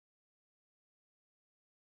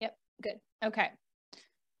Good. Okay.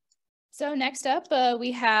 So next up,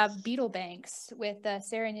 we have beetle banks with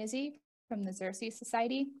Sarah Nizzi from the Xerces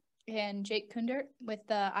Society and Jake Kundert with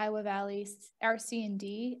the Iowa Valley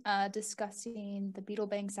RC&D discussing the beetle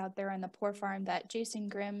banks out there on the poor farm that Jason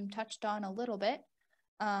Grimm touched on a little bit,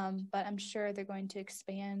 but I'm sure they're going to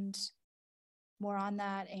expand more on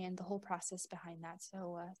that and the whole process behind that.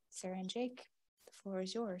 So Sarah and Jake, the floor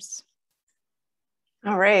is yours.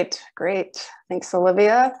 All right, great. Thanks,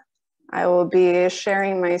 Olivia. I will be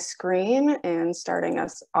sharing my screen and starting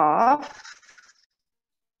us off.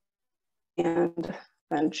 And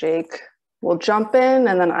then Jake will jump in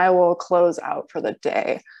and then I will close out for the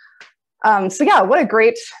day. So yeah, what a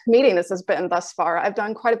great meeting this has been thus far. I've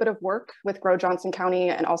done quite a bit of work with Grow Johnson County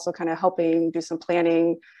and also kind of helping do some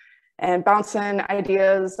planning and bouncing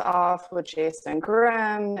ideas off with Jason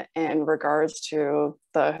Grimm in regards to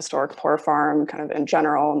the historic poor farm kind of in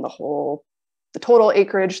general and the total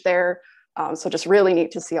acreage there. So just really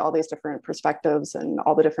neat to see all these different perspectives and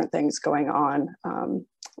all the different things going on.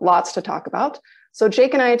 Lots to talk about. So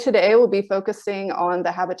Jake and I today will be focusing on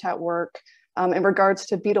the habitat work in regards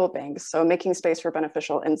to beetle banks, so making space for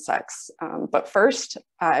beneficial insects. But first,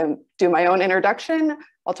 I do my own introduction.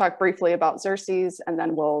 I'll talk briefly about Xerces, and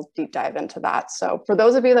then we'll deep dive into that. So for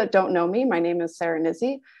those of you that don't know me, my name is Sarah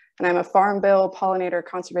Nizzi, and I'm a Farm Bill pollinator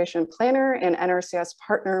conservation planner and NRCS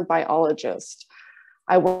partner biologist.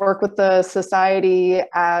 I work with the Society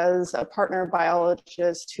as a partner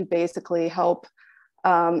biologist to basically help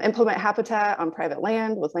implement habitat on private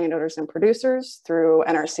land with landowners and producers through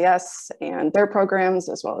NRCS and their programs,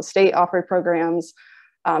 as well as state offered programs.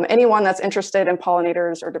 Anyone that's interested in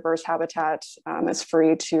pollinators or diverse habitat is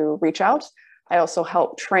free to reach out. I also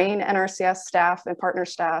help train NRCS staff and partner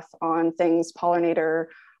staff on things pollinator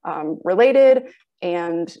related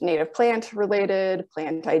and native plant related,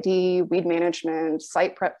 plant ID, weed management,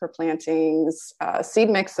 site prep for plantings, seed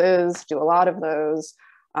mixes, do a lot of those.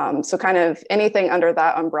 So kind of anything under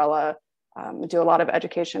that umbrella, do a lot of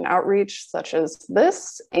education outreach such as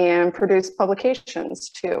this and produce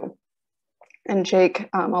publications too. And Jake,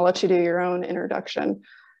 I'll let you do your own introduction.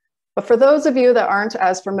 But for those of you that aren't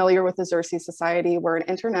as familiar with the Xerces Society, we're an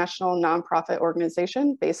international nonprofit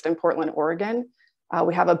organization based in Portland, Oregon.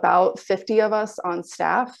 We have about 50 of us on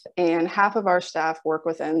staff and half of our staff work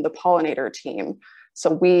within the pollinator team.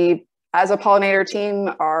 So we, as a pollinator team,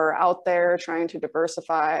 are out there trying to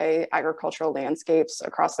diversify agricultural landscapes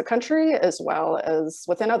across the country, as well as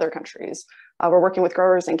within other countries. We're working with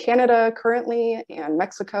growers in Canada currently, and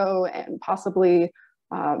Mexico, and possibly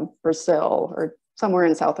Brazil, or somewhere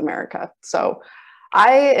in South America. So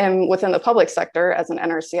I am within the public sector as an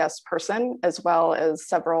NRCS person, as well as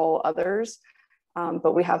several others.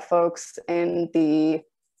 But we have folks in the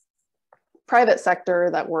private sector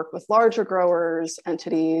that work with larger growers,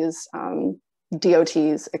 entities,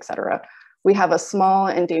 DOTs, et cetera. We have a small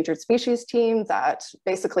endangered species team that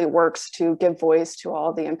basically works to give voice to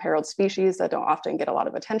all the imperiled species that don't often get a lot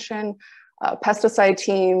of attention. A pesticide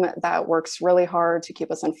team that works really hard to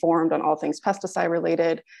keep us informed on all things pesticide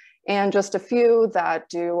related. And just a few that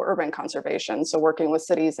do urban conservation. So working with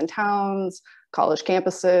cities and towns, college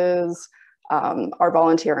campuses, our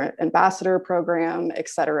volunteer ambassador program, et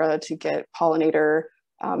cetera, to get pollinator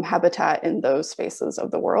habitat in those spaces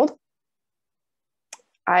of the world.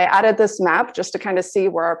 I added this map just to kind of see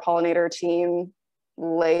where our pollinator team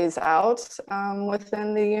lays out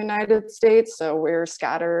within the United States. So we're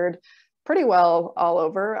scattered pretty well all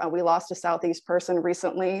over. We lost a Southeast person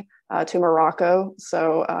recently to Morocco.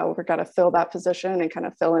 So we've got to fill that position and kind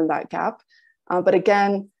of fill in that gap. But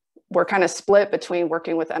again, we're kind of split between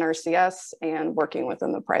working with NRCS and working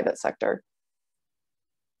within the private sector.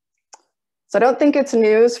 So I don't think it's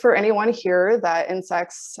news for anyone here that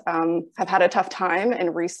insects have had a tough time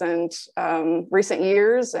in recent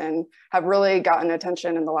years and have really gotten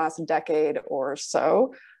attention in the last decade or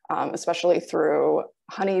so, especially through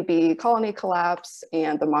honeybee colony collapse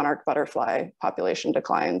and the monarch butterfly population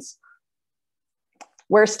declines.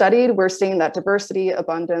 Where studied, we're seeing that diversity,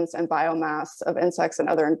 abundance, and biomass of insects and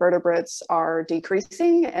other invertebrates are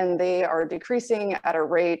decreasing, and they are decreasing at a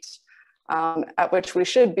rate at which we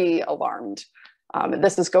should be alarmed.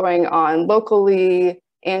 This is going on locally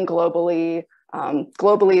and globally.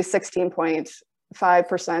 Globally,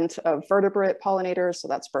 16.5% of vertebrate pollinators, so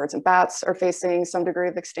that's birds and bats, are facing some degree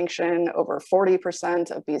of extinction. Over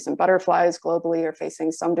 40% of bees and butterflies globally are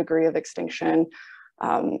facing some degree of extinction.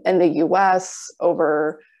 In the US,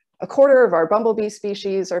 over a quarter of our bumblebee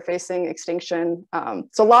species are facing extinction.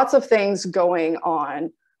 So lots of things going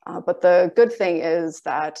on. But the good thing is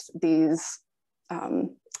that these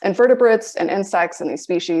invertebrates and insects and these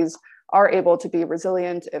species are able to be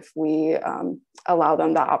resilient if we allow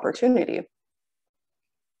them that opportunity.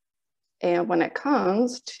 And when it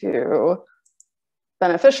comes to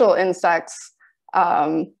beneficial insects,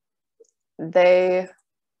 they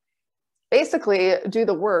basically do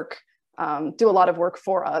the work, do a lot of work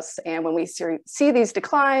for us. And when we see these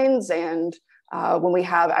declines and when we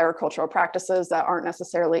have agricultural practices that aren't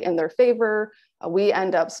necessarily in their favor, we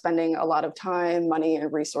end up spending a lot of time, money,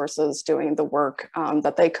 and resources doing the work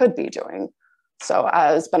that they could be doing. So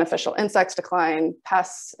as beneficial insects decline,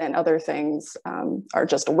 pests and other things are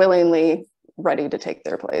just willingly ready to take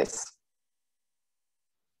their place.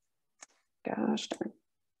 Gosh darn.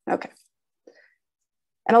 Okay.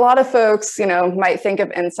 And a lot of folks, might think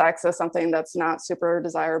of insects as something that's not super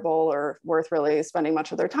desirable or worth really spending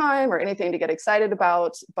much of their time or anything to get excited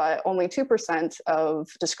about, but only 2% of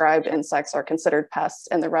described insects are considered pests,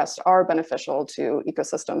 and the rest are beneficial to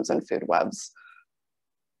ecosystems and food webs.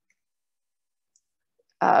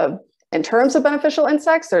 In terms of beneficial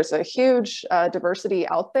insects, there's a huge diversity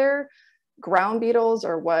out there. Ground beetles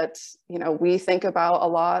are what we think about a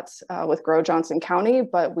lot with Grow Johnson County,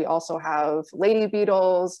 but we also have lady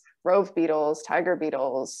beetles, rove beetles, tiger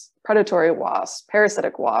beetles, predatory wasps,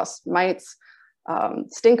 parasitic wasps, mites,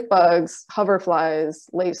 stink bugs, hoverflies,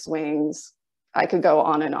 lacewings. I could go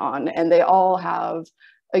on, and they all have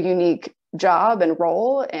a unique job and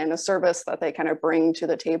role and a service that they kind of bring to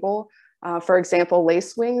the table. For example,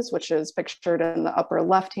 lacewings, which is pictured in the upper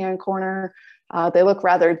left-hand corner, they look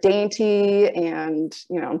rather dainty and,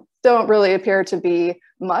 don't really appear to be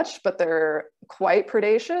much, but they're quite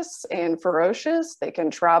predacious and ferocious. They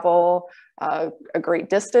can travel a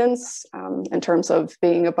great distance in terms of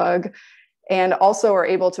being a bug, and also are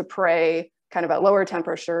able to prey kind of at lower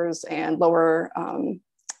temperatures and lower,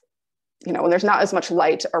 when there's not as much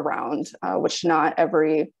light around, which not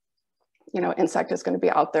every, insect is going to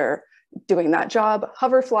be out there doing that job.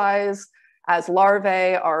 Hoverflies, as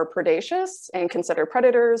larvae, are predaceous and considered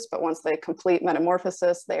predators, but once they complete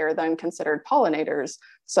metamorphosis, they are then considered pollinators.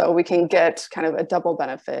 So we can get kind of a double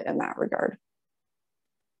benefit in that regard.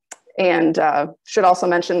 And should also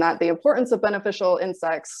mention that the importance of beneficial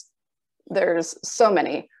insects, there's so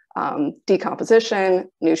many: decomposition,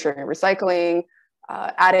 nutrient recycling,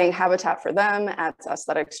 adding habitat for them adds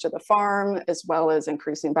aesthetics to the farm, as well as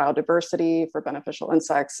increasing biodiversity for beneficial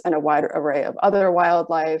insects and a wide array of other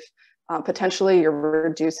wildlife. Potentially, you're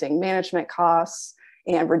reducing management costs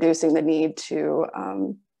and reducing the need to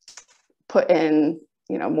put in,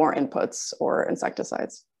 more inputs or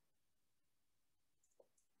insecticides.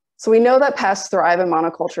 So we know that pests thrive in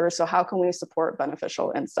monoculture. So how can we support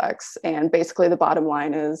beneficial insects? And basically, the bottom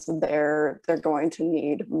line is they're going to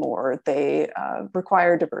need more. They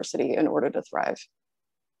require diversity in order to thrive.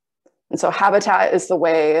 And so habitat is the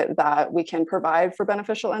way that we can provide for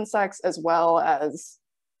beneficial insects, as well as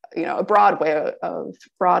a broad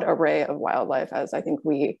array of wildlife, as I think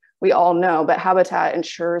we all know. But habitat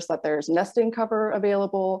ensures that there's nesting cover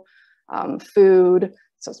available, food,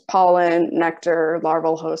 so it's pollen, nectar,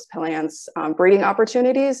 larval host plants, breeding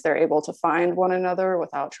opportunities. They're able to find one another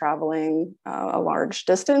without traveling a large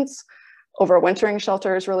distance. Overwintering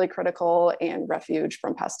shelter is really critical, and refuge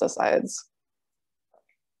from pesticides.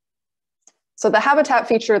 So the habitat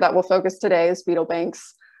feature that we'll focus today is beetle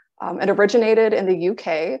banks. It originated in the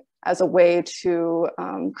UK as a way to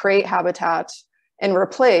create habitat in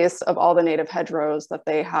replace of all the native hedgerows that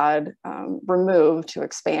they had removed to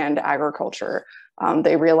expand agriculture.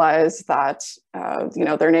 They realized that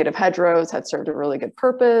their native hedgerows had served a really good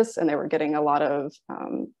purpose, and they were getting a lot of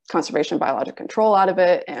conservation biologic control out of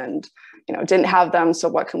it, and didn't have them. So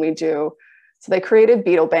what can we do? So they created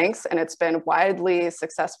beetle banks, and it's been widely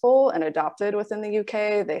successful and adopted within the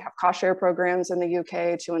UK. They have cost share programs in the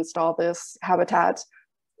UK to install this habitat.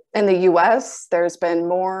 In the US, there's been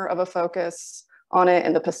more of a focus on it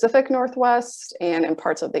in the Pacific Northwest and in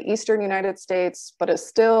parts of the Eastern United States, but it's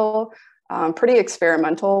still pretty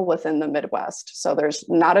experimental within the Midwest. So there's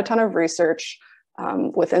not a ton of research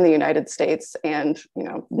within the United States, and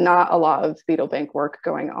not a lot of beetle bank work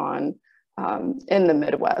going on in the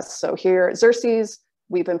Midwest. So here at Xerces,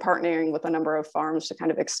 we've been partnering with a number of farms to kind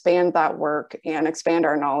of expand that work and expand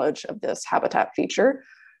our knowledge of this habitat feature.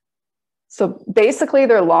 So basically,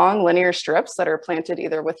 they're long linear strips that are planted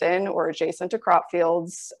either within or adjacent to crop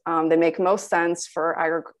fields. They make most sense for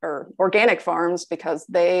organic farms because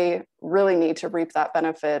they really need to reap that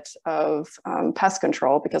benefit of pest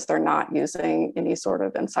control, because they're not using any sort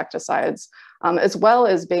of insecticides, as well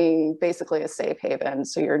as being basically a safe haven.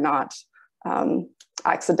 So you're not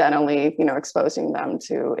accidentally, exposing them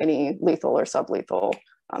to any lethal or sublethal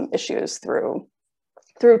issues through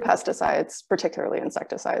pesticides, particularly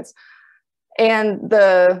insecticides. And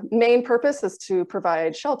the main purpose is to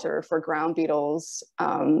provide shelter for ground beetles.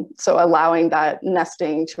 So allowing that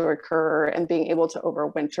nesting to occur and being able to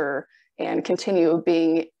overwinter and continue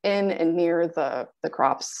being in and near the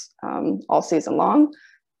crops all season long.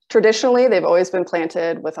 Traditionally, they've always been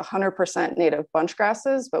planted with 100% native bunch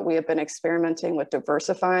grasses, but we have been experimenting with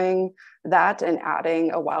diversifying that and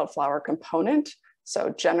adding a wildflower component.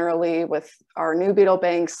 So generally with our new beetle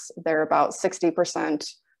banks, they're about 60%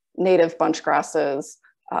 native bunch grasses,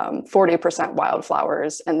 40%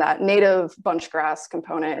 wildflowers. And that native bunch grass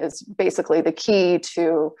component is basically the key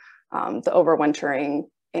to the overwintering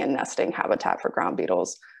and nesting habitat for ground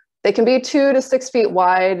beetles. They can be 2 to 6 feet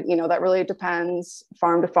wide. You know, that really depends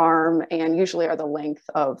farm to farm and usually are the length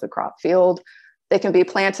of the crop field. They can be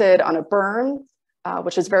planted on a berm,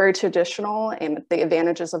 which is very traditional. And the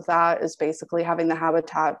advantages of that is basically having the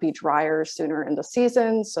habitat be drier sooner in the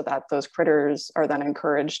season so that those critters are then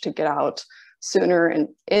encouraged to get out sooner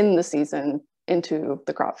in the season into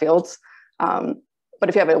the crop fields. But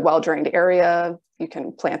if you have a well-drained area, you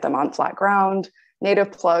can plant them on flat ground.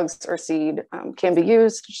 Native plugs or seed can be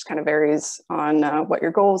used. It just kind of varies on what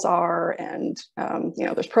your goals are. And, you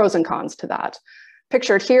know, there's pros and cons to that.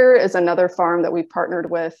 Pictured here is another farm that we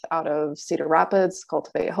partnered with out of Cedar Rapids,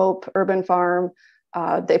 Cultivate Hope Urban Farm.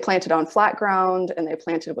 They planted on flat ground and they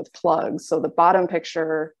planted with plugs. So the bottom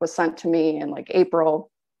picture was sent to me in like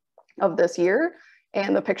April of this year.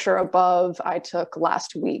 And the picture above I took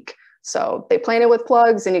last week. So they planted with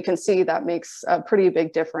plugs and you can see that makes a pretty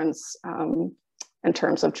big difference in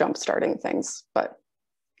terms of jump starting things, but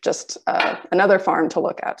just another farm to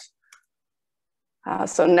look at.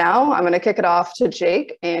 So now I'm going to kick it off to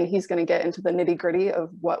Jake, and he's going to get into the nitty gritty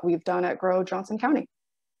of what we've done at Grow Johnson County.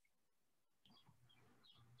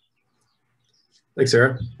 Thanks,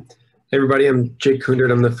 Sarah. Hey, everybody, I'm Jake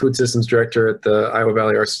Kundert. I'm the Food Systems Director at the Iowa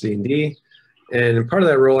Valley RC&D. And in part of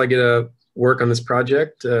that role, I get to work on this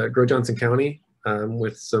project, Grow Johnson County,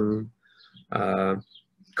 with some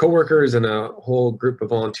co-workers and a whole group of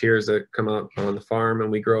volunteers that come out on the farm, and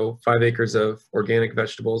we grow 5 acres of organic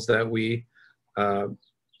vegetables that we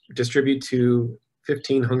distribute to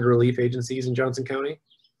 15 hunger relief agencies in Johnson County.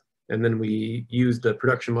 And then we use the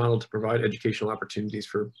production model to provide educational opportunities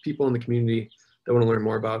for people in the community that want to learn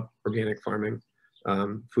more about organic farming,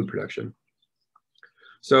 food production.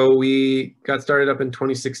 So we got started up in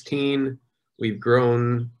 2016. We've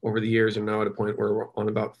grown over the years and now at a point where we're on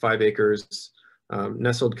about 5 acres.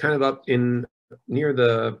 Nestled kind of up in near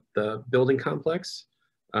the building complex.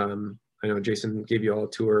 I know Jason gave you all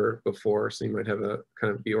a tour before, so you might have a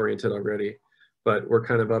kind of be oriented already, but we're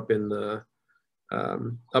kind of up in the,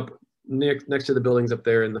 up next to the buildings up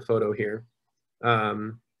there in the photo here.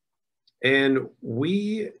 And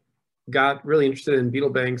we got really interested in beetle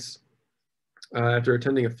banks after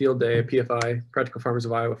attending a field day, a PFI, Practical Farmers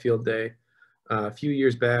of Iowa field day, a few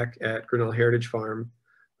years back at Grinnell Heritage Farm.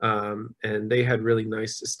 And they had really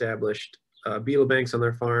nice established beetle banks on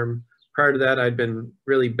their farm. Prior to that, I'd been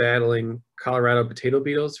really battling Colorado potato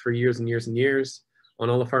beetles for years and years and years on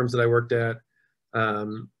all the farms that I worked at.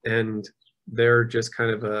 And they're just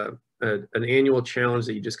kind of an annual challenge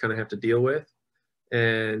that you just kind of have to deal with.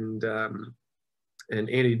 And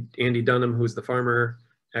Andy Dunham, who's the farmer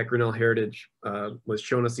at Grinnell Heritage, was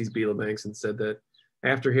showing us these beetle banks and said that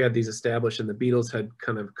after he had these established and the beetles had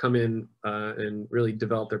kind of come in and really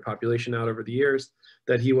developed their population out over the years,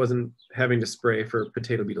 that he wasn't having to spray for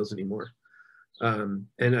potato beetles anymore. And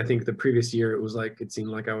I think the previous year, it was like, it seemed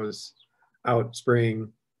like I was out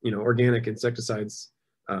spraying, you know, organic insecticides,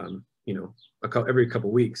 you know, every couple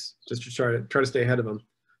of weeks, just to try to stay ahead of them.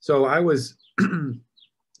 So I was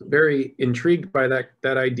very intrigued by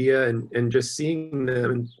that idea and just seeing them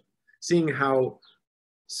and seeing how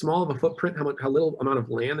small of a footprint, how little amount of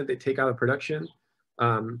land that they take out of production,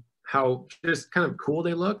 how just kind of cool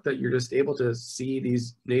they look, that you're just able to see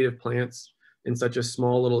these native plants in such a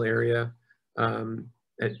small little area.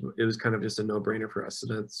 It was kind of just a no-brainer for us. So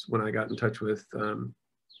that's when I got in touch with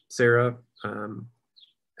Sarah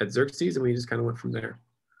at Xerces, and we just kind of went from there.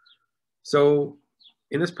 So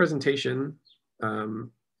in this presentation, if you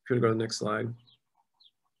want to go to the next slide,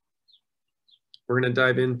 we're going to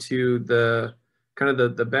dive into the kind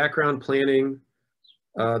of the background planning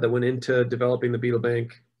that went into developing the beetle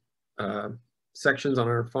bank sections on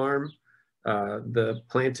our farm, the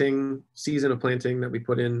planting season of planting that we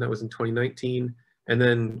put in, that was in 2019, and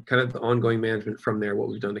then kind of the ongoing management from there, what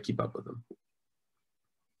we've done to keep up with them.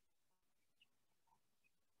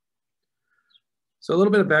 So a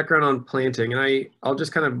little bit of background on planting, and I'll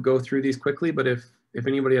just kind of go through these quickly, but if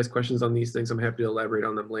anybody has questions on these things, I'm happy to elaborate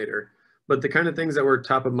on them later. But the kind of things that were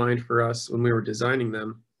top of mind for us when we were designing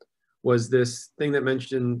them was this thing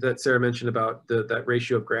that Sarah mentioned about that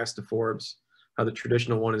ratio of grass to forbs, how the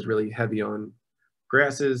traditional one is really heavy on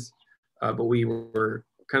grasses, but we were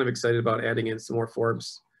kind of excited about adding in some more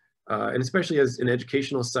forbs. And especially as an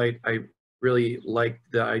educational site, I really like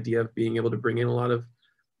the idea of being able to bring in a lot of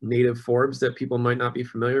native forbs that people might not be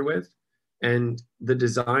familiar with. And the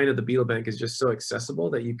design of the beetle bank is just so accessible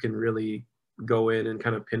that you can really go in and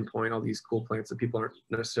kind of pinpoint all these cool plants that people aren't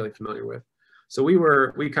necessarily familiar with. So we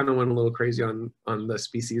kind of went a little crazy on the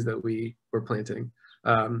species that we were planting.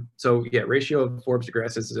 So yeah, ratio of forbs to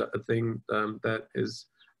grasses is a thing that is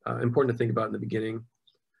important to think about in the beginning.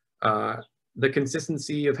 The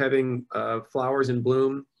consistency of having flowers in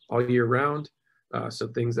bloom all year round. So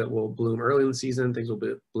things that will bloom early in the season, things will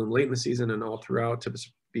bloom late in the season, and all throughout, to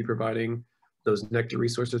be providing those nectar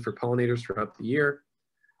resources for pollinators throughout the year.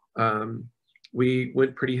 We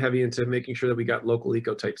went pretty heavy into making sure that we got local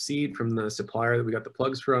eco-type seed from the supplier that we got the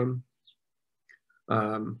plugs from.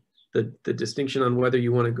 The distinction on whether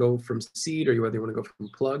you want to go from seed or whether you want to go from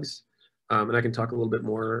plugs. And I can talk a little bit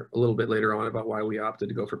later on about why we opted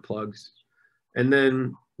to go for plugs. And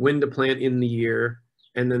then when to plant in the year,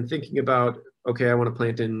 and then thinking about, okay, I want to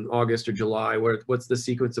plant in August or July. What's the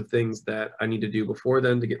sequence of things that I need to do before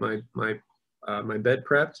then to get my bed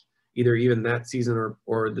prepped, either even that season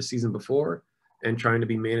or the season before, and trying to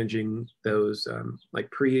be managing those like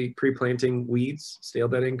pre-planting weeds, stale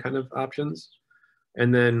bedding kind of options.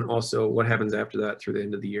 And then also what happens after that through the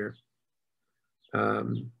end of the year.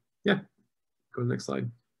 Yeah, go to the next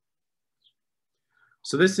slide.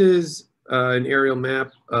 So this is an aerial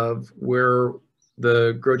map of where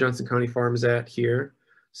the Grow Johnson County farm is at here.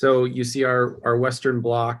 So you see our western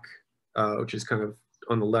block, which is kind of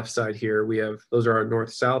on the left side here. Those are our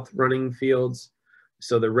north-south running fields.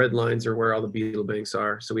 So the red lines are where all the beetle banks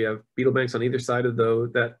are. So we have beetle banks on either side of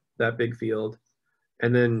that big field.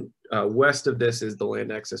 And then west of this is the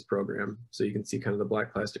land access program. So you can see kind of the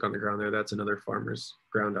black plastic on the ground there. That's another farmer's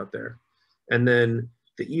ground out there. And then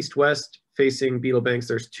the east-west facing beetle banks,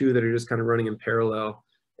 there's two that are just kind of running in parallel.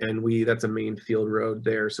 And that's a main field road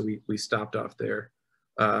there. So we stopped off there.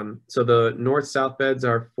 So the north-south beds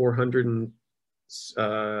are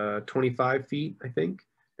 425 feet, I think.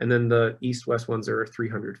 And then the east-west ones are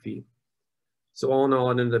 300 feet. So all in all,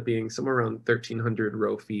 it ended up being somewhere around 1,300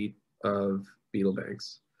 row feet of beetle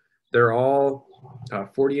banks. They're all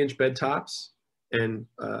 40-inch bed tops, and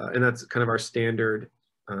that's kind of our standard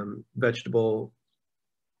vegetable,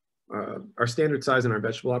 our standard size in our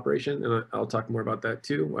vegetable operation. And I'll talk more about that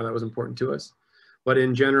too, why that was important to us. But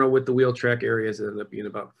in general, with the wheel track areas, it ended up being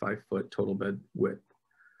about 5-foot total bed width.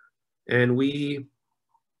 And we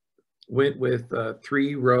went with a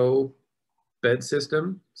 3-row bed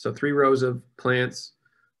system. So 3 rows of plants,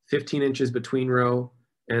 15 inches between row,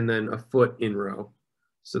 and then a foot in row.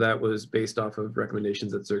 So that was based off of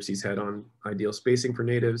recommendations that Xerces had on ideal spacing for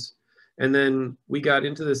natives. And then we got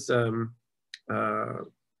into this,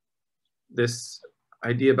 this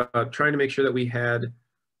idea about trying to make sure that we had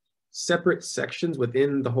separate sections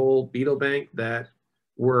within the whole beetle bank that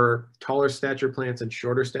were taller stature plants and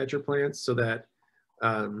shorter stature plants, so that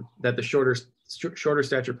that the shorter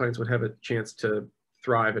stature plants would have a chance to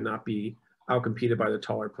thrive and not be outcompeted by the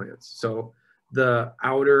taller plants. So the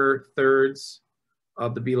outer thirds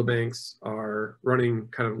of the beetle banks are running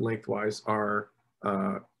kind of lengthwise are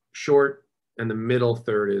short, and the middle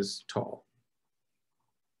third is tall.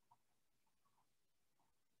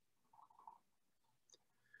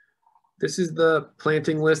 This is the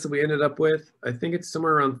planting list that we ended up with. I think it's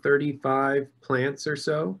somewhere around 35 plants or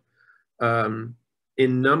so.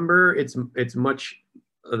 In number, it's much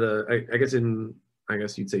I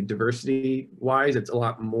guess you'd say diversity wise, it's a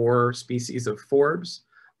lot more species of forbs,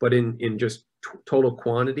 but in just total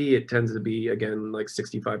quantity, it tends to be, again, like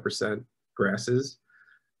 65% grasses.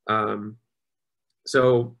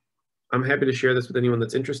 So I'm happy to share this with anyone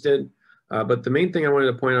that's interested. But the main thing I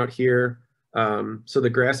wanted to point out here, so the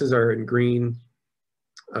grasses are in green,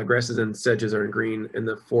 grasses and sedges are in green, and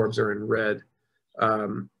the forbs are in red.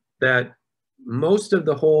 That most of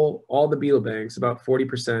all the beetle banks, about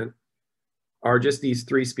 40%, are just these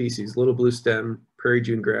 3 species: little blue stem, prairie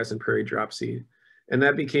June grass, and prairie dropseed. And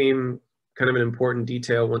that became kind of an important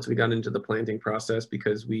detail once we got into the planting process,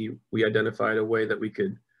 because we identified a way that we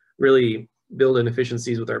could really build in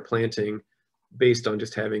efficiencies with our planting based on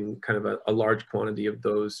just having kind of a large quantity of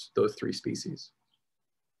those 3 species.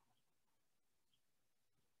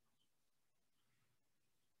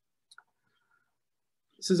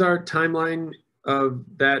 This is our timeline of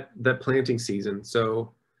that planting season.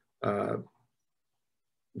 So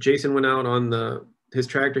Jason went out on his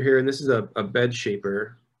tractor here, and this is a bed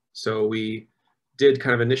shaper. So we did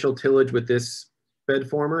kind of initial tillage with this bed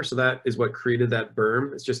former. So that is what created that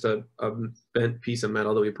berm. It's just a bent piece of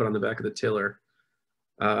metal that we put on the back of the tiller.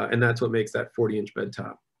 And that's what makes that 40-inch bed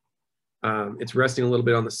top. It's resting a little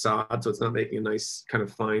bit on the sod, so it's not making a nice kind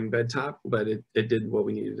of fine bed top, but it did what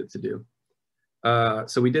we needed it to do.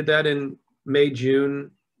 So we did that in May,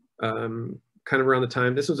 June, kind of around the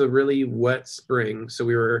time. This was a really wet spring, so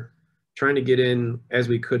we were trying to get in as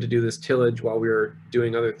we could to do this tillage while we were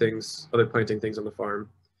doing other things, other planting things on the farm.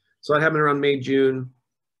 So that happened around May, June.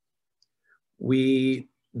 We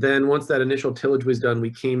then, once that initial tillage was done,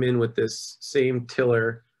 we came in with this same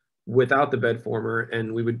tiller without the bed former,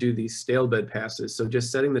 and we would do these stale bed passes. So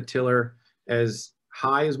just setting the tiller as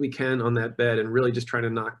high as we can on that bed and really just trying to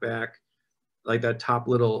knock back like that top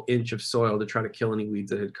little inch of soil to try to kill any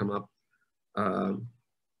weeds that had come up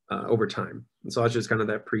over time. And so that's just kind of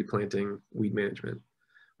that pre-planting weed management.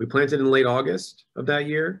 We planted in late August of that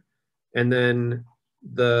year. And then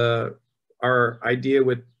our idea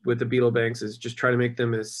with the beetle banks is just try to make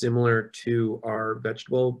them as similar to our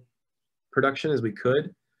vegetable production as we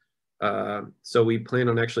could. So we plan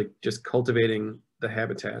on actually just cultivating the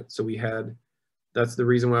habitat. So that's the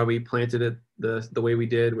reason why we planted it the way we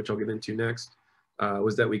did, which I'll get into next,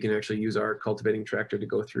 was that we can actually use our cultivating tractor to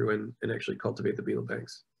go through and actually cultivate the beetle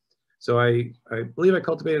banks. So I believe I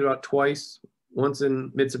cultivated about twice, once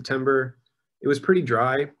in mid-September. It was pretty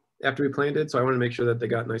dry after we planted, so I wanted to make sure that they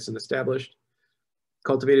got nice and established.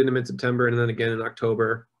 Cultivated in mid-September and then again in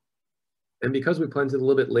October. And because we planted a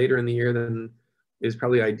little bit later in the year than is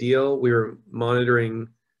probably ideal, we were monitoring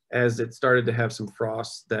as it started to have some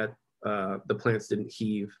frost that the plants didn't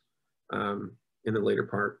heave in the later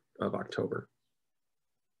part of October.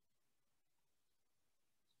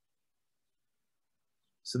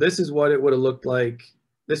 So this is what it would have looked like.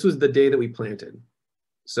 This was the day that we planted.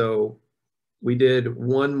 So we did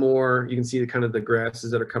one more, you can see the kind of the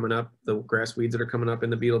grasses that are coming up, the grass weeds that are coming up in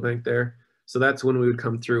the beetle bank there. So that's when we would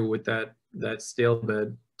come through with that stale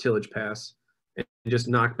bed tillage pass and just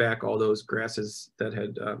knock back all those grasses that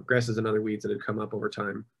had, grasses and other weeds that had come up over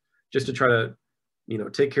time, just to try to,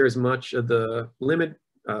 take care as much of the limit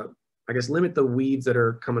the weeds that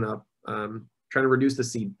are coming up, trying to reduce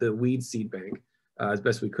the weed seed bank as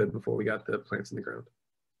best we could before we got the plants in the ground.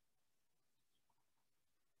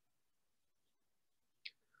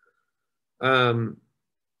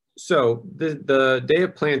 So the day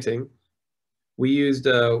of planting, we used,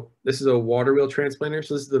 this is a water wheel transplanter.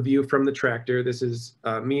 So this is the view from the tractor. This is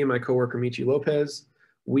me and my coworker, Michi Lopez.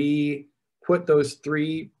 We put those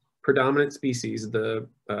three predominant species, the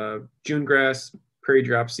June grass, prairie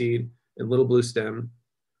dropseed, and little blue stem,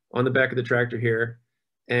 on the back of the tractor here,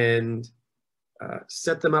 and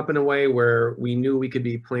set them up in a way where we knew we could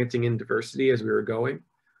be planting in diversity as we were going,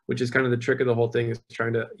 which is kind of the trick of the whole thing, is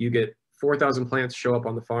you get 4,000 plants show up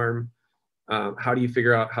on the farm. How do you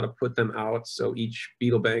figure out how to put them out so each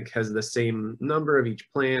beetle bank has the same number of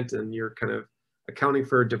each plant, and you're kind of accounting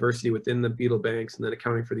for diversity within the beetle banks and then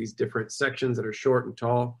accounting for these different sections that are short and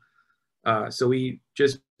tall. So we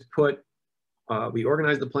just we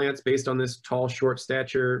organized the plants based on this tall, short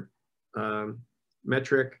stature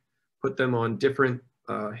metric, put them on different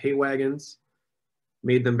hay wagons,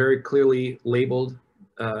 made them very clearly labeled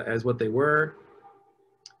as what they were.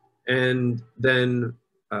 And then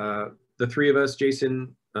the three of us,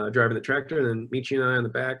 Jason driving the tractor, and then Michi and I on the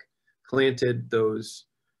back, planted those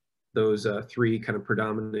three kind of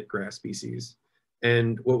predominant grass species.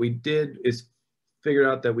 And what we did is figured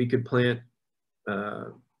out that we could plant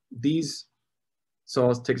these. So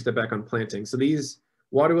I'll take a step back on planting. So these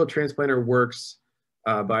water wheel transplanter works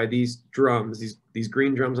by these drums, these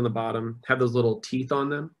green drums on the bottom have those little teeth on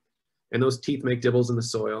them, and those teeth make dibbles in the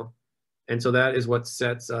soil. And so that is what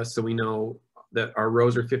sets us, so we know that our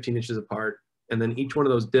rows are 15 inches apart, and then each one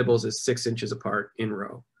of those dibbles is 6 inches apart in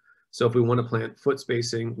row. So if we want to plant foot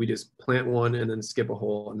spacing, we just plant one and then skip a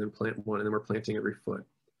hole and then plant one, and then we're planting every foot.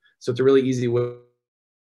 So it's a really easy way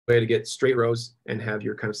to get straight rows and have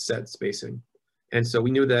your kind of set spacing. And so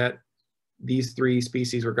we knew that these three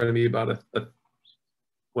species were going to be about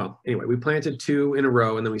well, anyway, we planted two in a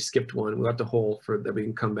row and then we skipped one. We left a hole for that we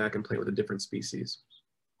can come back and plant with a different species.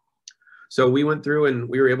 So we went through and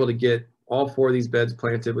we were able to get all four of these beds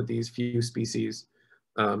planted with these few species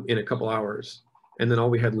in a couple hours. And then all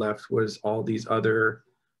we had left was all these other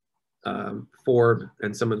forb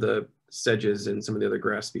and some of the sedges and some of the other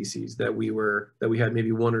grass species that we had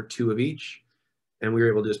maybe one or two of each. And we were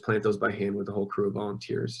able to just plant those by hand with a whole crew of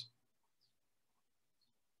volunteers.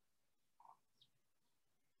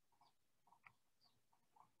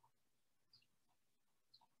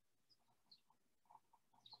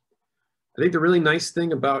 I think the really nice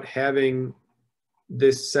thing about having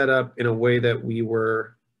this set up in a way that we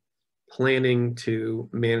were planning to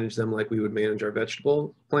manage them like we would manage our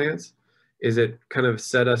vegetable plants, is it kind of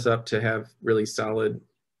set us up to have really solid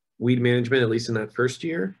weed management, at least in that first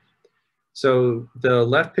year. So the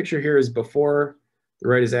left picture here is before, the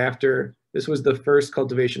right is after. This was the first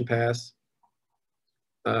cultivation pass.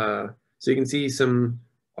 So you can see some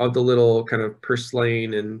of the little kind of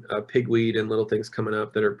purslane and pigweed and little things coming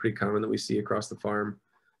up that are pretty common that we see across the farm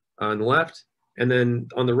on the left. And then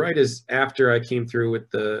on the right is after I came through with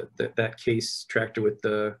that case tractor with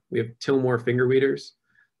we have Tillmore finger weeders,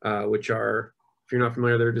 which are, if you're not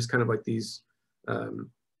familiar, they're just kind of like these,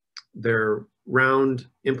 they're round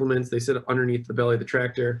implements. They sit underneath the belly of the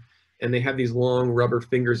tractor, and they have these long rubber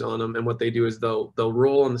fingers on them. And what they do is they'll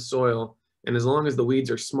roll on the soil, and as long as the weeds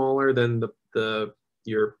are smaller than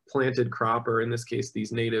your planted crop, or in this case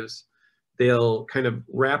these natives, they'll kind of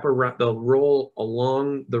wrap around, they'll roll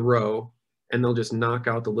along the row, and they'll just knock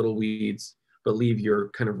out the little weeds, but leave your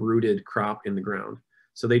kind of rooted crop in the ground.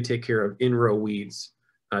 So they take care of in-row weeds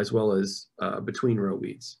as well as between row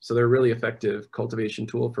weeds. So they're a really effective cultivation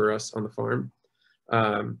tool for us on the farm.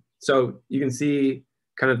 So you can see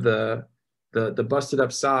kind of the busted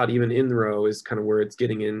up sod even in the row is kind of where it's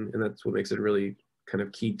getting in, and that's what makes it a really kind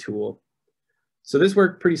of key tool. So this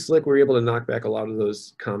worked pretty slick. We were able to knock back a lot of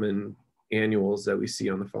those common annuals that we see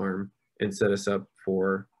on the farm and set us up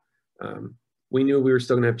for, we knew we were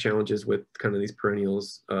still gonna have challenges with kind of these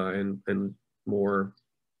perennials and more,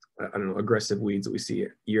 I don't know, aggressive weeds that we see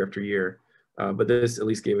year after year. But this at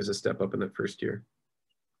least gave us a step up in that first year.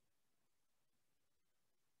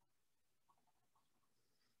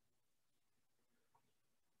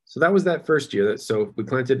 So that was that first year. So we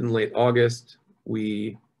planted in late August,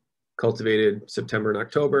 we cultivated September and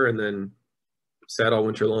October, and then sat all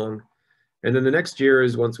winter long. And then the next year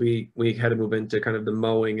is once we had to move into kind of the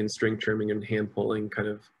mowing and string trimming and hand pulling kind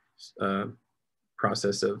of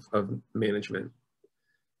process of management.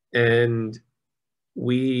 And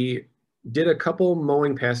we did a couple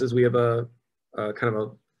mowing passes. We have a kind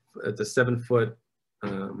of it's a 7-foot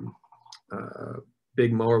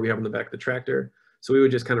big mower we have on the back of the tractor. So we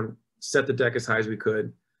would just kind of set the deck as high as we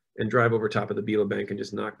could and drive over top of the beetle bank and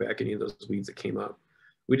just knock back any of those weeds that came up.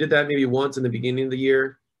 We did that maybe once in the beginning of the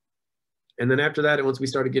year. And then after that, once we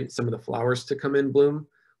started getting some of the flowers to come in bloom,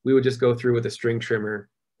 we would just go through with a string trimmer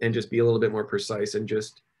and just be a little bit more precise and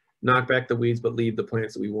just knock back the weeds, but leave the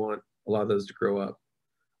plants that we want, a lot of those to grow up.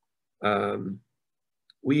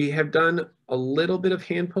 We have done a little bit of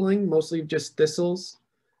hand pulling, mostly just thistles.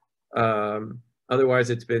 Otherwise,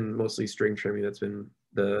 it's been mostly string trimming. That's been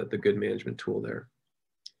the good management tool there.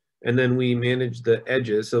 And then we manage the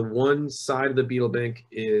edges. So one side of the beetle bank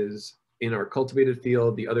is in our cultivated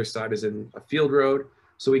field. The other side is in a field road.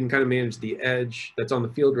 So we can kind of manage the edge that's on the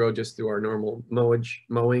field road just through our normal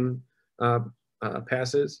mowing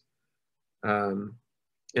passes. And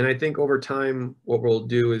I think over time, what we'll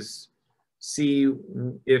do is see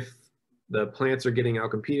if the plants are getting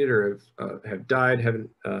outcompeted or have died,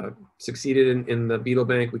 haven't succeeded in the beetle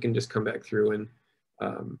bank. We can just come back through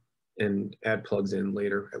and add plugs in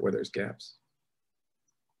later where there's gaps.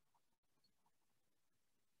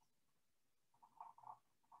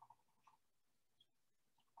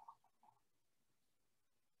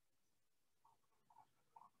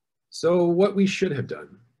 So what we should have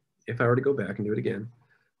done, if I were to go back and do it again,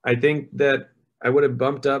 I think that I would have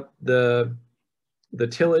bumped up the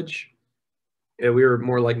tillage. We were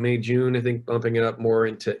more like May, June, I think bumping it up more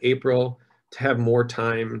into April to have more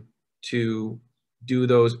time to do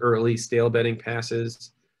those early stale bedding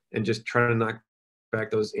passes and just try to knock back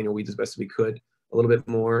those annual weeds as best as we could a little bit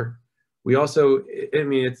more. We also, I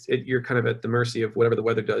mean, you're kind of at the mercy of whatever the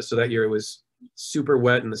weather does. So that year it was super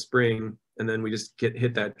wet in the spring, and then we just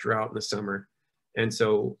hit that drought in the summer. And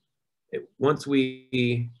so it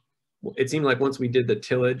seemed like once we did the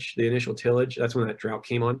tillage, the initial tillage, that's when that drought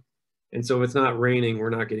came on. And so if it's not raining, we're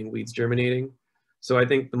not getting weeds germinating. So I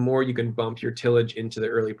think the more you can bump your tillage into the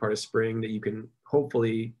early part of spring, that you can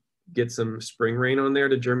hopefully get some spring rain on there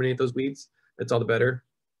to germinate those weeds, that's all the better.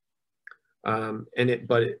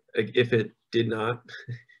 But if it did not,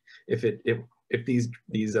 if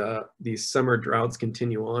these summer droughts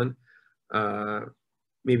continue on,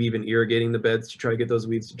 maybe even irrigating the beds to try to get those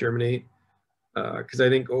weeds to germinate. Because I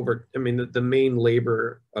think the main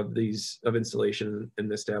labor of installation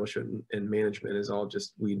and establishment and management is all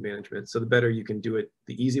just weed management. So the better you can do it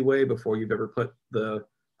the easy way before you've ever put the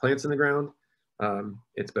plants in the ground,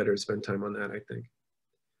 it's better to spend time on that, I think.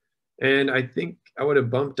 And I think I would have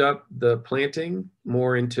bumped up the planting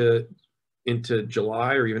more into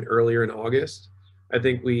July or even earlier in August. I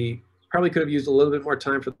think we probably could have used a little bit more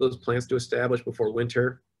time for those plants to establish before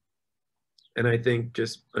winter. And I think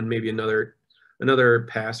just maybe another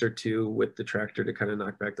pass or two with the tractor to kind of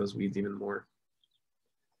knock back those weeds even more.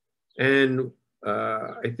 And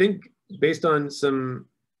I think based on some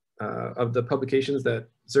of the publications that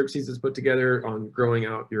Xerces has put together on growing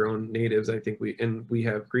out your own natives, I think we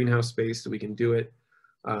have greenhouse space so we can do it.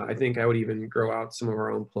 I think I would even grow out some of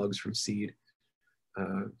our own plugs from seed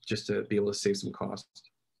just to be able to save some cost.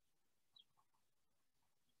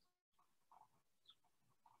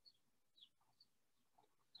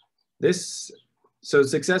 So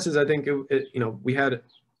successes, I think, we had,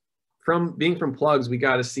 from being from plugs, we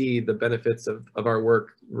got to see the benefits of our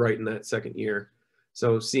work right in that second year.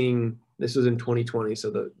 So seeing, this was in 2020, so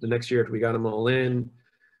the next year after we got them all in,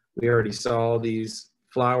 we already saw these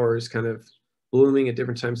flowers kind of blooming at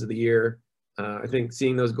different times of the year. I think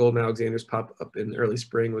seeing those golden Alexanders pop up in early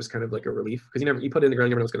spring was kind of like a relief, because you put it in the ground,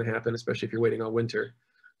 you never know what's going to happen, especially if you're waiting all winter.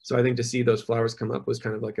 So I think to see those flowers come up was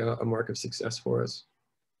kind of like a mark of success for us.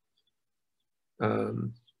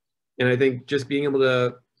 And I think just being able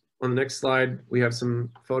to, on the next slide, we have some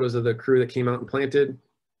photos of the crew that came out and planted.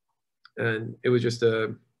 And it was just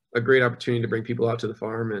a great opportunity to bring people out to the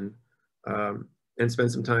farm and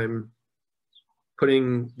spend some time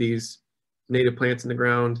putting these native plants in the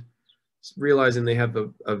ground, realizing they have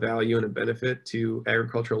a value and a benefit to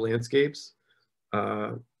agricultural landscapes.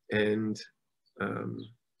 And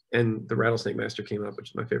the rattlesnake master came up, which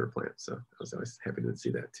is my favorite plant. So I was always happy to see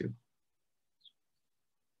that too.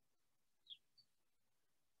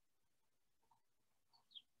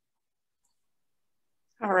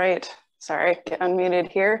 All right, sorry, get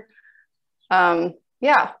unmuted here.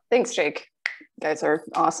 Yeah, thanks, Jake. You guys are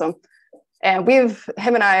awesome. And him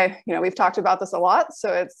and I, we've talked about this a lot.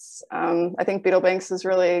 So it's, I think Beetle Banks is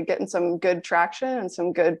really getting some good traction and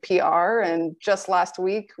some good PR. And just last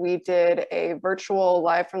week, we did a virtual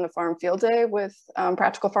live from the farm field day with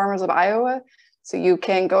Practical Farmers of Iowa. So you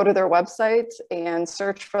can go to their website and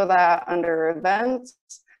search for that under events.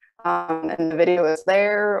 And the video is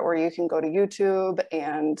there, or you can go to YouTube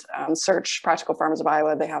and search Practical Farmers of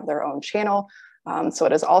Iowa. They have their own channel. So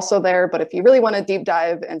it is also there, but if you really want to deep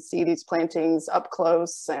dive and see these plantings up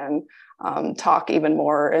close and talk even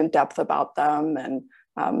more in depth about them and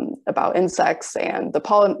about insects and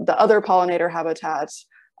the other pollinator habitats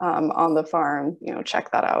on the farm,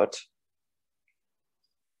 check that out.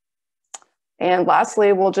 And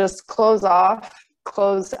lastly, we'll just close out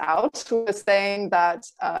with saying that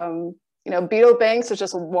Beetle Banks is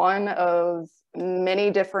just one of many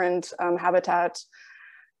different habitat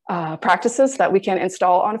practices that we can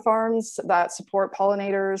install on farms that support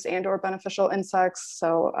pollinators and or beneficial insects.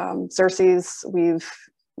 So Xerces,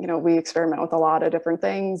 we experiment with a lot of different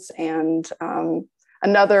things. And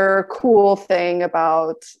another cool thing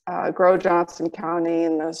about Grow Johnson County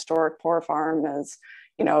and the historic Poor Farm is,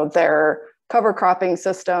 their cover cropping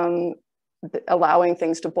system, allowing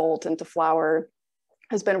things to bolt and to flower,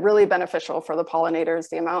 has been really beneficial for the pollinators.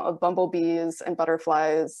 The amount of bumblebees and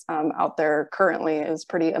butterflies out there currently is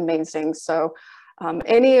pretty amazing. So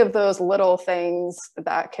any of those little things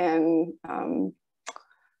that can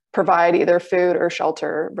provide either food or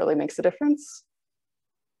shelter really makes a difference.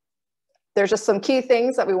 There's just some key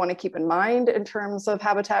things that we want to keep in mind in terms of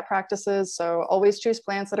habitat practices. So always choose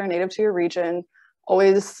plants that are native to your region.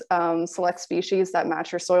 Always select species that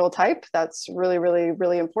match your soil type. That's really, really,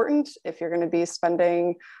 really important. If you're going to be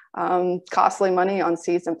spending costly money on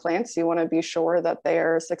seeds and plants, you want to be sure that they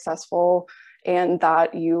are successful and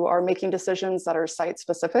that you are making decisions that are site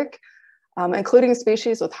specific, including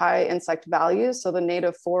species with high insect values. So the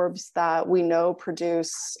native forbs that we know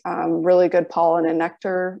produce really good pollen and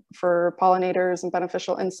nectar for pollinators and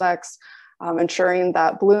beneficial insects, ensuring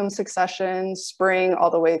that bloom succession, spring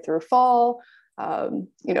all the way through fall.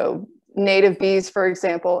 Native bees, for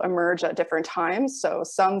example, emerge at different times. So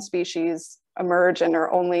some species emerge and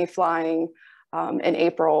are only flying in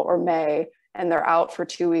April or May, and they're out for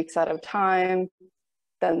 2 weeks at a time.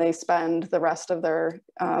 Then they spend the rest of their,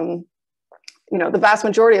 the vast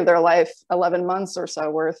majority of their life, 11 months or so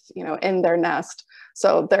worth, in their nest.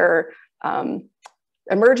 So their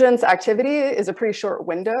emergence activity is a pretty short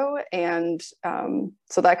window. And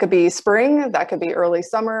so that could be spring, that could be early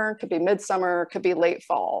summer, could be midsummer, could be late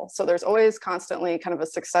fall. So there's always constantly kind of a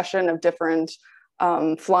succession of different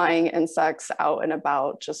flying insects out and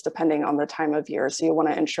about, just depending on the time of year. So you want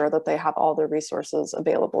to ensure that they have all the resources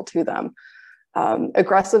available to them.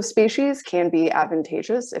 Aggressive species can be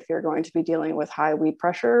advantageous if you're going to be dealing with high weed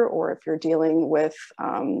pressure or if you're dealing with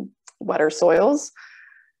wetter soils.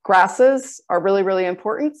 Grasses are really, really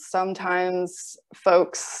important. Sometimes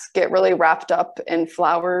folks get really wrapped up in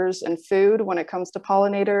flowers and food when it comes to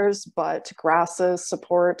pollinators, but grasses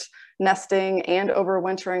support nesting and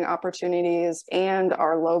overwintering opportunities and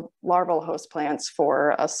are low larval host plants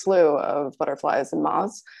for a slew of butterflies and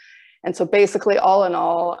moths. And so basically, all in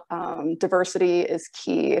all, diversity is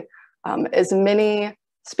key. As many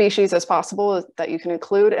species as possible that you can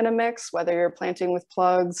include in a mix, whether you're planting with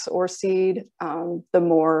plugs or seed, the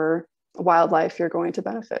more wildlife you're going to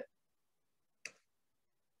benefit.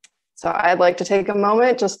 So I'd like to take a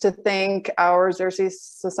moment just to thank our Xerces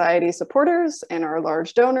Society supporters and our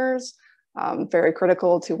large donors, very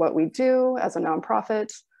critical to what we do as a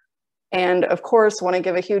nonprofit. And of course, want to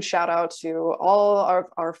give a huge shout out to all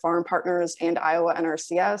our farm partners and Iowa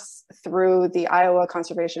NRCS. Through the Iowa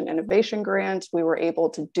Conservation Innovation Grant, we were able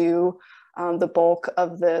to do the bulk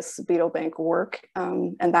of this beetle bank work.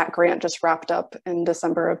 And that grant just wrapped up in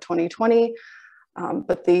December of 2020.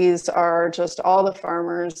 But these are just all the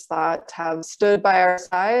farmers that have stood by our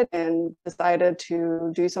side and decided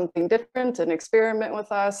to do something different and experiment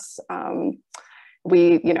with us.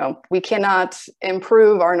 We cannot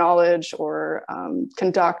improve our knowledge or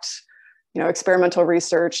conduct, experimental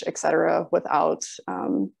research, et cetera, without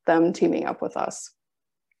them teaming up with us.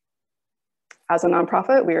 As a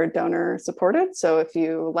nonprofit, we are donor supported. So if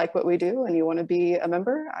you like what we do and you want to be a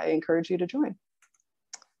member, I encourage you to join.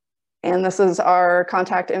 And this is our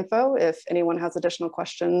contact info if anyone has additional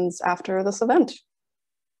questions after this event.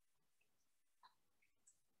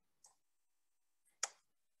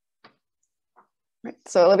 Right.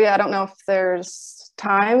 So Olivia, I don't know if there's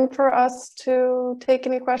time for us to take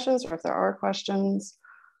any questions or if there are questions,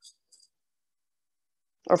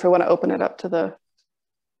 or if we want to open it up to the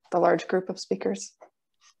large group of speakers.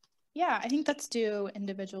 Yeah, I think let's do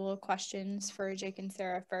individual questions for Jake and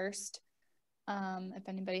Sarah first. If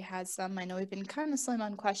anybody has some. I know we've been kind of slim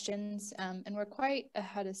on questions, and we're quite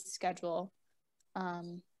ahead of schedule.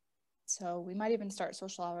 So we might even start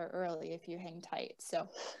social hour early if you hang tight. So,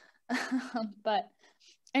 but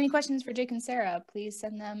any questions for Jake and Sarah, please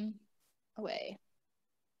send them away.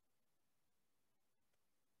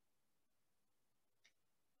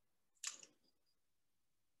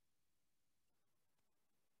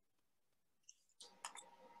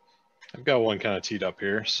 I've got one kind of teed up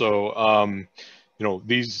here. So,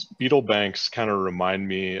 these beetle banks kind of remind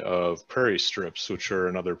me of prairie strips, which are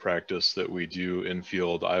another practice that we do in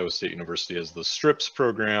field. Iowa State University has the STRIPS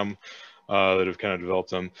program that have kind of developed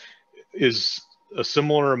them. Is a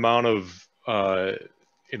similar amount of, kind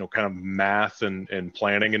of math and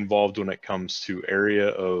planning involved when it comes to area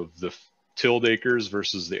of the tilled acres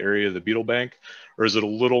versus the area of the beetle bank? Or is it a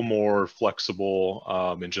little more flexible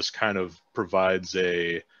and just kind of provides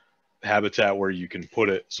a habitat where you can put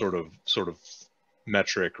it sort of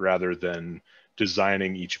metric rather than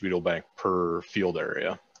designing each beetle bank per field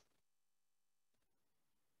area?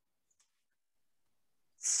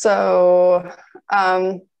 So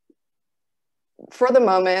for the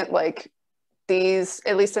moment, like these,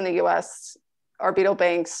 at least in the US, our beetle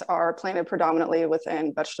banks are planted predominantly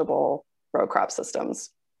within vegetable row crop systems.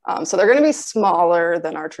 So they're going to be smaller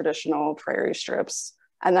than our traditional prairie strips.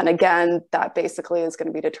 And then again, that basically is going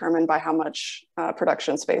to be determined by how much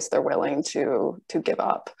production space they're willing to give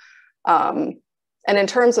up. And in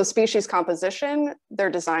terms of species composition,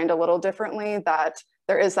 they're designed a little differently, that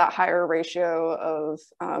there is that higher ratio of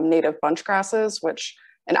native bunch grasses, which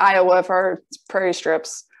in Iowa for our prairie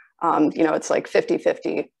strips, it's like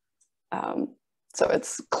 50-50. So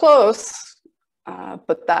it's close,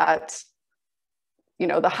 but that,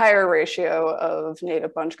 the higher ratio of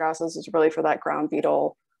native bunch grasses is really for that ground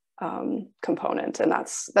beetle component. And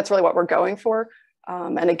that's really what we're going for.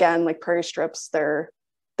 And again, like prairie strips, their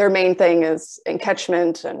main thing is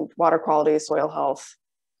encatchment and water quality, soil health,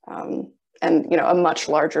 and, a much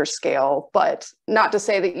larger scale, but not to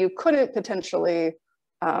say that you couldn't potentially,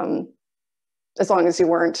 as long as you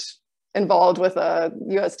weren't involved with a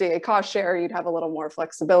USDA cost share, you'd have a little more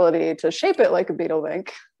flexibility to shape it like a beetle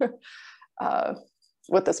bank.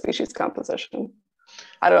 With the species composition.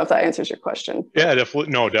 I don't know if that answers your question. Yeah,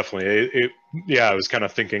 definitely. No, definitely. I was kind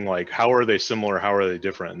of thinking like, how are they similar? How are they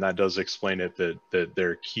different? And that does explain it, that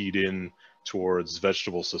they're keyed in towards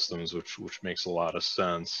vegetable systems, which makes a lot of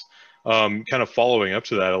sense. Kind of following up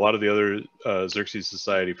to that, a lot of the other Xerces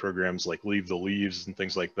Society programs like Leave the Leaves and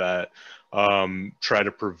things like that try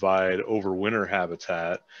to provide overwinter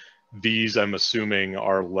habitat. These, I'm assuming,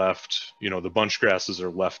 are left, the bunch grasses are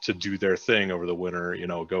left to do their thing over the winter,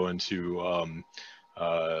 go into,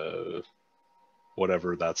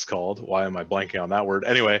 whatever that's called. Why am I blanking on that word?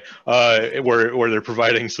 Anyway, where they're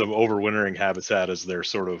providing some overwintering habitat as they're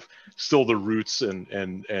sort of still the roots and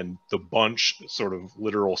the bunch sort of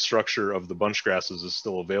literal structure of the bunch grasses is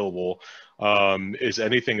still available. Is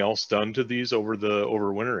anything else done to these over the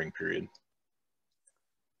overwintering period?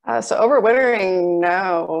 So overwintering,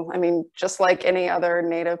 no. I mean, just like any other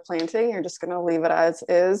native planting, you're just going to leave it as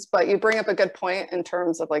is. But you bring up a good point in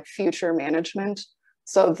terms of like future management.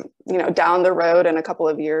 So, you know, down the road in a couple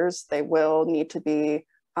of years, they will need to be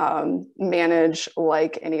managed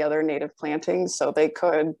like any other native planting. So they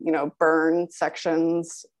could, you know, burn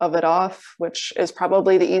sections of it off, which is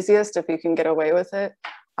probably the easiest if you can get away with it,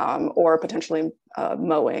 or potentially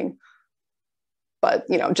mowing. But,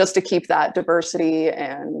 you know, just to keep that diversity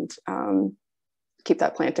and keep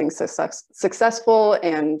that planting successful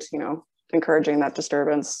and, you know, encouraging that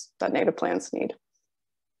disturbance that native plants need.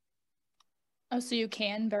 Oh, so you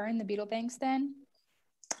can burn the beetle banks then?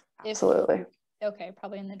 Absolutely. Okay,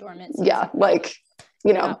 probably in the dormant season. Yeah, like,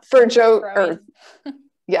 you know, for Grow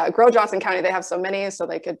Johnson County, they have so many, so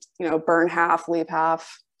they could, you know, burn half, leave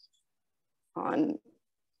half on,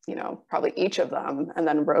 you know, probably each of them and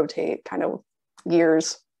then rotate kind of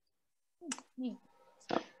years.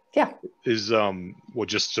 So, yeah. Is well,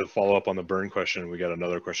 just to follow up on the burn question, we got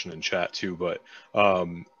another question in chat too, but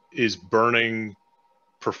is burning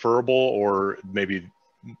preferable, or maybe,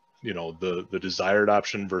 you know, the desired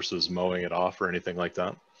option versus mowing it off or anything like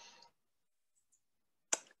that?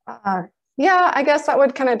 Yeah, I guess that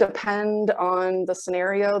would kind of depend on the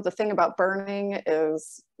scenario. The thing about burning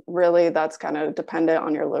is really that's kind of dependent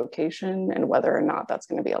on your location and whether or not that's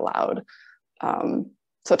going to be allowed.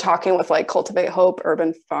 So talking with like Cultivate Hope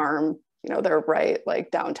Urban Farm, you know, they're right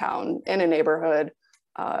like downtown in a neighborhood.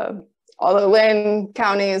 Although Lynn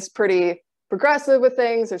County is pretty progressive with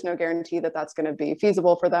things, there's no guarantee that that's going to be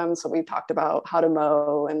feasible for them. So we've talked about how to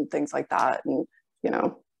mow and things like that. And, you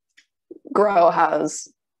know, Grow has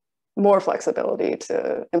more flexibility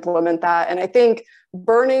to implement that. And I think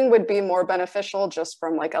burning would be more beneficial just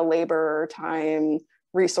from like a labor time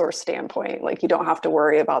resource standpoint. Like you don't have to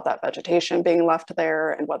worry about that vegetation being left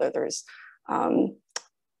there and whether there's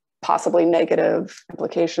possibly negative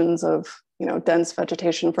implications of, you know, dense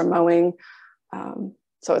vegetation from mowing.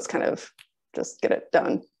 So it's kind of just get it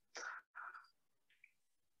done.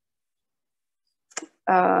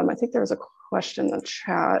 I think there was a question in the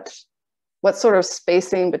chat. What sort of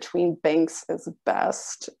spacing between banks is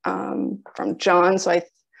best? From John. So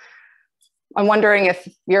I'm wondering if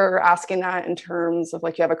you're asking that in terms of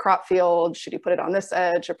like you have a crop field, should you put it on this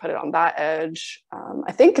edge or put it on that edge?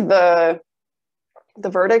 I think the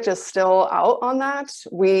verdict is still out on that.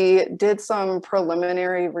 We did some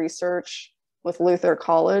preliminary research with Luther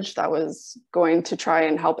College that was going to try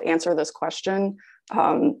and help answer this question.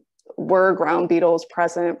 Were ground beetles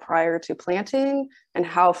present prior to planting, and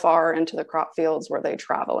how far into the crop fields were they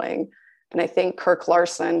traveling? And I think Kirk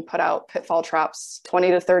Larson put out pitfall traps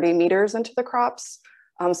 20 to 30 meters into the crops.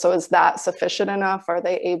 So is that sufficient enough? Are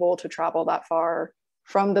they able to travel that far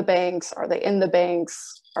from the banks? Are they in the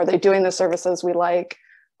banks? Are they doing the services we like?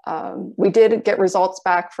 We did get results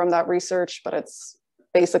back from that research, but it's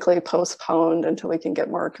basically postponed until we can get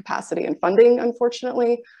more capacity and funding,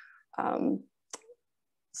 unfortunately.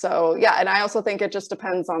 So yeah, and I also think it just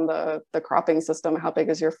depends on the cropping system. How big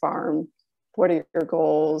is your farm? What are your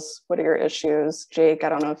goals? What are your issues? Jake, I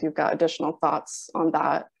don't know if you've got additional thoughts on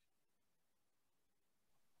that.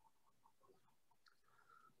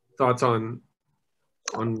 Thoughts on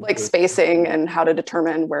like spacing and how to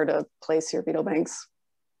determine where to place your beetle banks?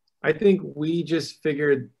 I think we just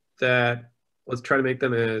figured that let's try to make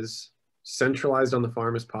them as centralized on the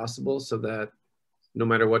farm as possible so that no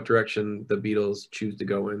matter what direction the beetles choose to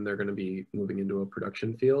go in, they're going to be moving into a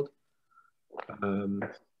production field.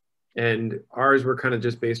 And ours were kind of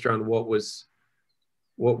just based around what was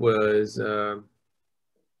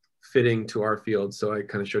fitting to our field. So I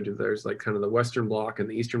kind of showed you there's like kind of the western block and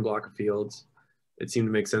the eastern block of fields. It seemed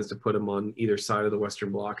to make sense to put them on either side of the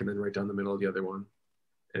western block and then right down the middle of the other one.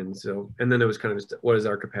 And so, and then it was kind of just what is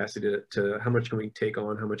our capacity to how much can we take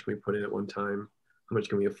on, how much can we put in at one time, how much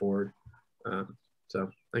can we afford? So I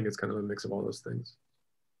think it's kind of a mix of all those things.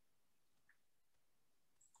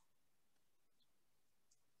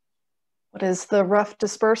 What is the rough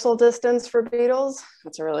dispersal distance for beetles?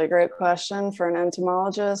 That's a really great question for an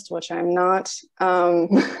entomologist, which I'm not, for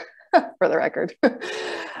the record.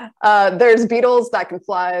 There's beetles that can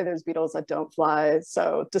fly, there's beetles that don't fly.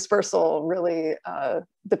 So dispersal really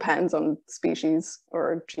depends on species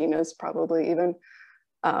or genus, probably even.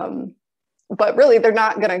 but really they're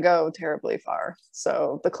not going to go terribly far.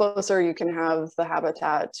 So the closer you can have the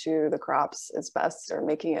habitat to the crops is best, or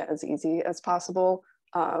making it as easy as possible.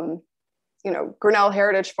 You know, Grinnell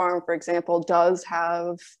Heritage Farm, for example, does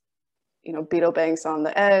have, you know, beetle banks on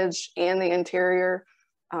the edge and the interior.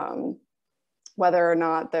 Whether or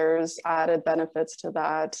not there's added benefits to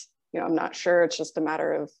that, you know, I'm not sure. It's just a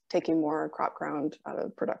matter of taking more crop ground out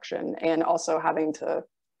of production, and also having to,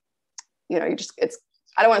 you know,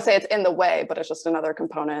 I don't want to say it's in the way, but it's just another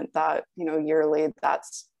component that, you know, yearly,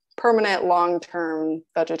 that's permanent long-term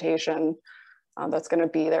vegetation that's going to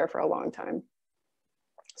be there for a long time.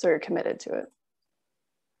 So you're committed to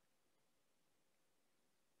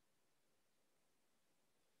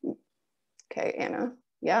it. Okay, Anna.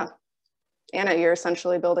 Yeah. Anna, you're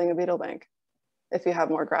essentially building a beetle bank if you have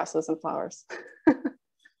more grasses and flowers.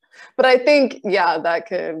 But I think, yeah, that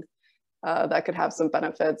could have some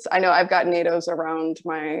benefits. I know I've got natives around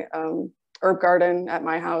my herb garden at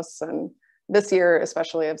my house, and this year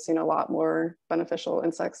especially I've seen a lot more beneficial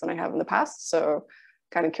insects than I have in the past. So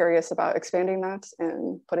kind of curious about expanding that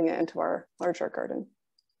and putting it into our larger garden.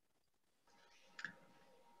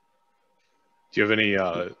 Do you have any,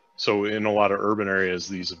 so in a lot of urban areas,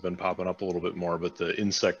 these have been popping up a little bit more, but the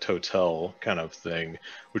insect hotel kind of thing,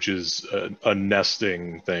 which is a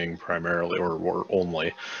nesting thing primarily or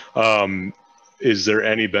only, is there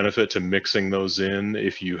any benefit to mixing those in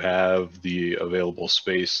if you have the available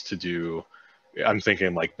space to do, I'm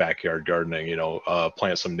thinking like backyard gardening, you know,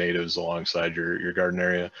 plant some natives alongside your garden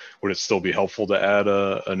area. Would it still be helpful to add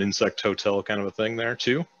an insect hotel kind of a thing there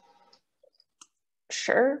too?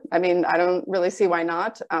 Sure. I mean, I don't really see why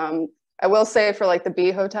not. I will say for like the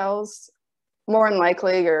bee hotels, more than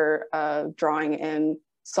likely you're drawing in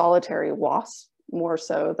solitary wasps more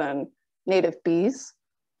so than native bees,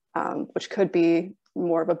 which could be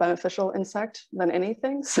more of a beneficial insect than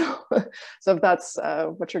anything. So, so if that's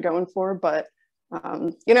what you're going for, but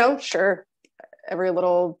you know, sure, every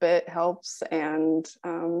little bit helps. And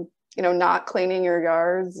you know, not cleaning your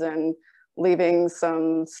yards and leaving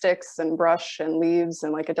some sticks and brush and leaves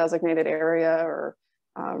in like a designated area, or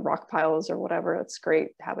rock piles or whatever, it's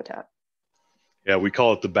great habitat. Yeah, we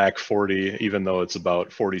call it the back 40, even though it's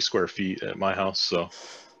about 40 square feet at my house. So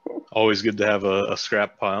always good to have a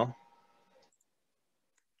scrap pile.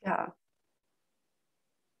 Yeah.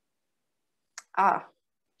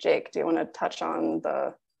 Jake, do you want to touch on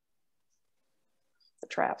the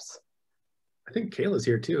traps? I think Kayla's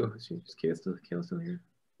here too. Is Kayla still here?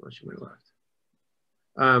 Well, she might have left.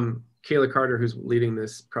 Kayla Carter, who's leading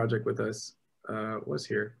this project with us, was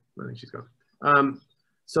here. I think she's gone.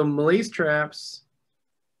 So malaise traps,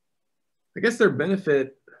 I guess their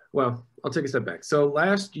benefit, well, I'll take a step back. So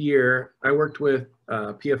last year, I worked with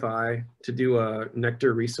PFI to do a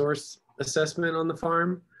nectar resource assessment on the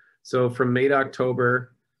farm. So from May to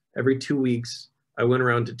October, every 2 weeks, I went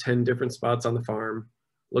around to 10 different spots on the farm,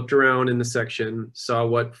 looked around in the section, saw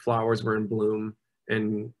what flowers were in bloom,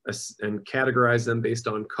 and categorized them based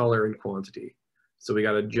on color and quantity. So we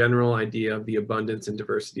got a general idea of the abundance and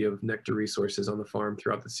diversity of nectar resources on the farm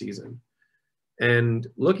throughout the season. And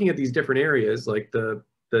looking at these different areas, like the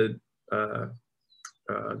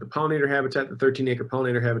pollinator habitat, the 13-acre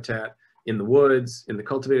pollinator habitat, in the woods, in the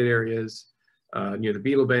cultivated areas, near the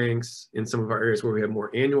beetle banks, in some of our areas where we have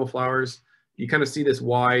more annual flowers, you kind of see this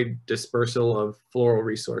wide dispersal of floral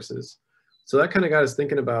resources. So that kind of got us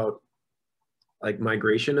thinking about like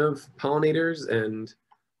migration of pollinators, and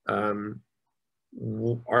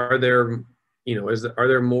are there, you know, are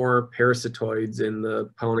there more parasitoids in the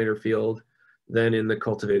pollinator field than in the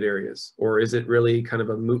cultivated areas? Or is it really kind of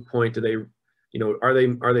a moot point? Do they, you know,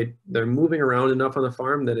 they're moving around enough on the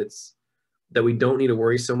farm that that we don't need to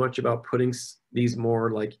worry so much about putting these more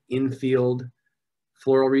like infield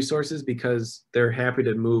floral resources, because they're happy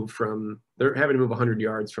to move 100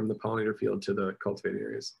 yards from the pollinator field to the cultivated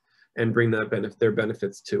areas and bring their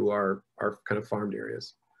benefits to our kind of farmed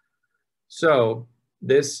areas. So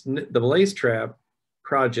the malaise trap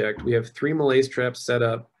project, we have 3 malaise traps set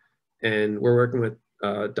up, and we're working with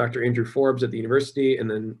Dr. Andrew Forbes at the university, and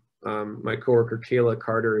then my coworker Kayla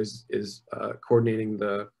Carter is coordinating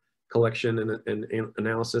the collection and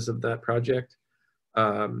analysis of that project.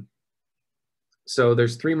 So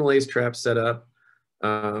there's 3 malaise traps set up,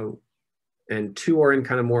 and 2 are in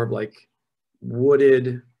kind of more of like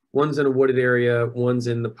wooded, one's in a wooded area, one's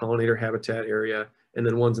in the pollinator habitat area, and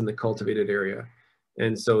then one's in the cultivated area.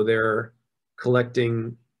 And so they're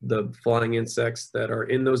collecting the flying insects that are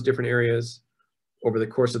in those different areas over the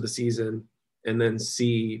course of the season, and then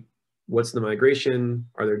see what's the migration,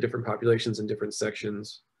 are there different populations in different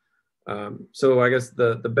sections. So I guess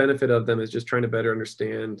the benefit of them is just trying to better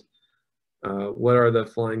understand What are the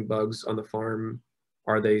flying bugs on the farm?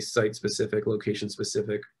 Are they site specific, location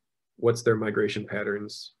specific? What's their migration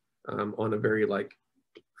patterns on a very like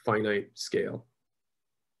finite scale?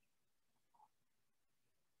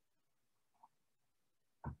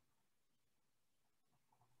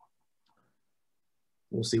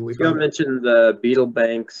 We'll see what we You find. mentioned the beetle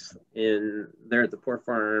banks there at the Poor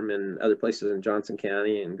Farm and other places in Johnson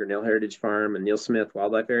County and Grinnell Heritage Farm and Neil Smith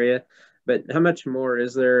Wildlife Area. But how much more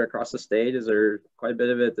is there across the state? Is there quite a bit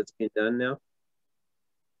of it that's being done now?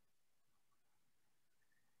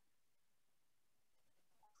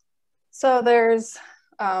 So there's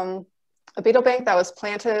a beetle bank that was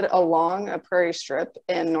planted along a prairie strip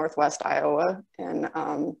in Northwest Iowa in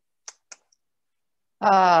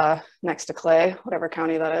next to Clay, whatever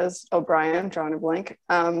county that is, O'Brien, drawing a blank.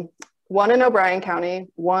 One in O'Brien County,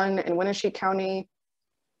 one in Winnebago County,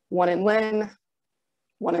 one in Lynn,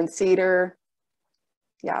 one in Cedar,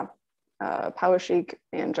 yeah, Poweshiek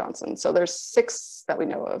and Johnson. So there's 6 that we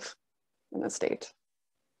know of in the state.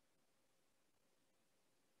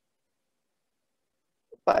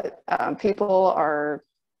 But people are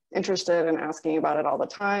interested in asking about it all the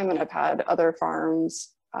time, and I've had other farms,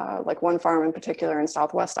 like one farm in particular in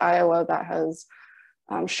Southwest Iowa that has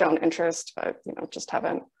shown interest, but just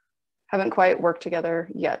haven't quite worked together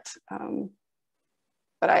yet.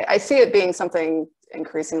 But I see it being something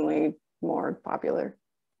increasingly more popular.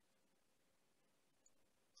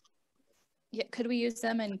 Yeah, could we use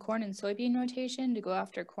them in corn and soybean rotation to go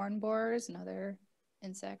after corn borers and other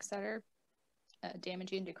insects that are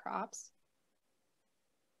damaging to crops?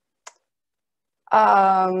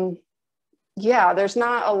 Yeah, there's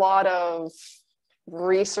not a lot of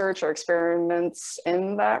research or experiments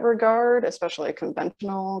in that regard, especially a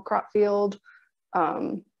conventional crop field.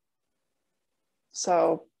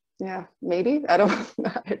 So yeah, maybe, I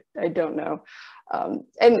don't know.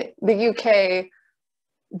 And the UK,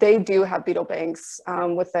 they do have beetle banks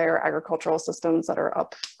with their agricultural systems that are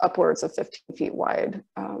upwards of 15 feet wide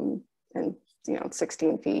and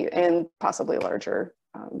 16 feet and possibly larger.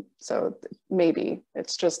 So maybe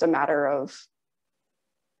it's just a matter of,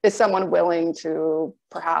 is someone willing to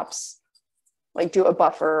perhaps like do a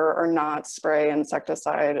buffer or not spray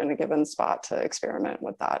insecticide in a given spot to experiment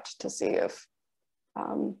with that to see if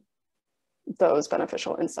those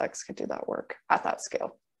beneficial insects could do that work at that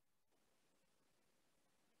scale.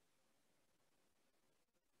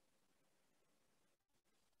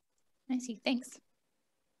 I see, thanks.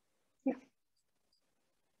 Yeah.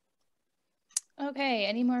 Okay,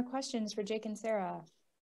 any more questions for Jake and Sarah?